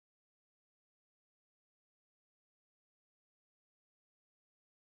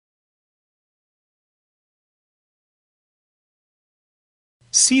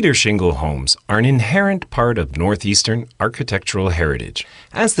Cedar shingle homes are an inherent part of Northeastern architectural heritage.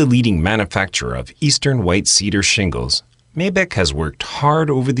 As the leading manufacturer of Eastern White Cedar shingles, Maibec has worked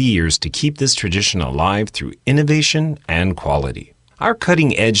hard over the years to keep this tradition alive through innovation and quality. Our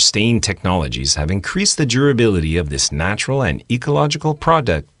cutting-edge staying technologies have increased the durability of this natural and ecological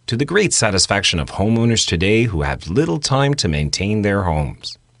product to the great satisfaction of homeowners today who have little time to maintain their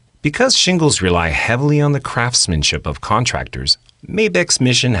homes. Because shingles rely heavily on the craftsmanship of contractors, Maibec's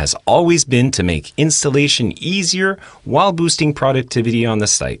mission has always been to make installation easier while boosting productivity on the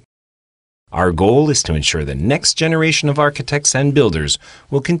site. Our goal is to ensure the next generation of architects and builders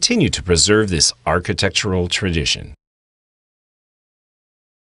will continue to preserve this architectural tradition.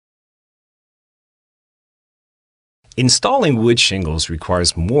 Installing wood shingles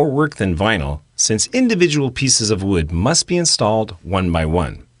requires more work than vinyl, since individual pieces of wood must be installed one by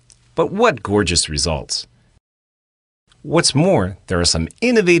one. But what gorgeous results! What's more, there are some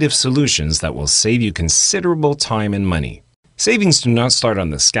innovative solutions that will save you considerable time and money. Savings do not start on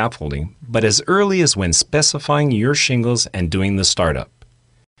the scaffolding, but as early as when specifying your shingles and doing the startup.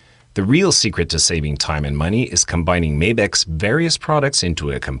 The real secret to saving time and money is combining Maibec's various products into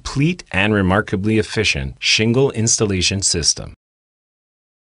a complete and remarkably efficient shingle installation system.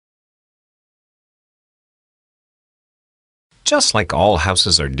 Just like all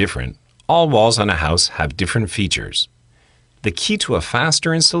houses are different, all walls on a house have different features. The key to a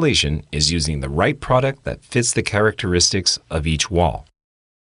faster installation is using the right product that fits the characteristics of each wall.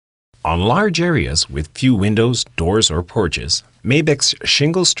 On large areas with few windows, doors, or porches, Maibec's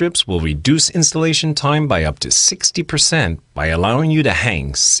shingle strips will reduce installation time by up to 60% by allowing you to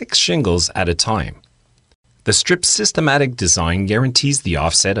hang 6 shingles at a time. The strip's systematic design guarantees the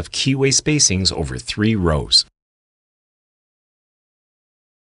offset of keyway spacings over 3 rows.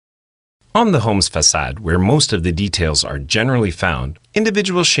 On the home's facade, where most of the details are generally found,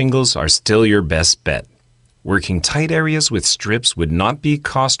 individual shingles are still your best bet. Working tight areas with strips would not be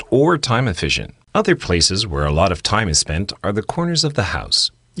cost or time efficient. Other places where a lot of time is spent are the corners of the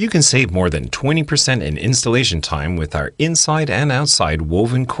house. You can save more than 20% in installation time with our inside and outside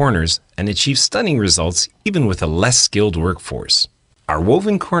woven corners and achieve stunning results even with a less skilled workforce. Our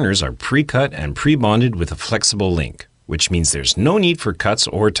woven corners are pre-cut and pre-bonded with a flexible link, which means there's no need for cuts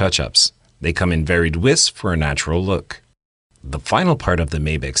or touch-ups. They come in varied widths for a natural look. The final part of the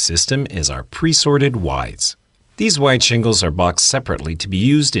Maibec system is our pre-sorted wides. These wide shingles are boxed separately to be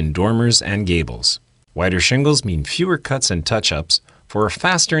used in dormers and gables. Wider shingles mean fewer cuts and touch-ups for a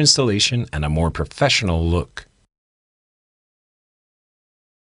faster installation and a more professional look.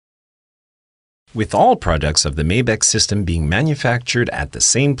 With all products of the Maibec system being manufactured at the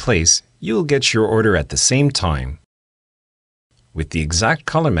same place, you'll get your order at the same time, with the exact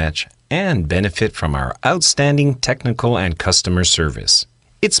color match, and benefit from our outstanding technical and customer service.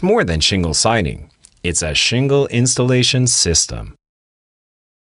 It's more than shingle siding. It's a shingle installation system.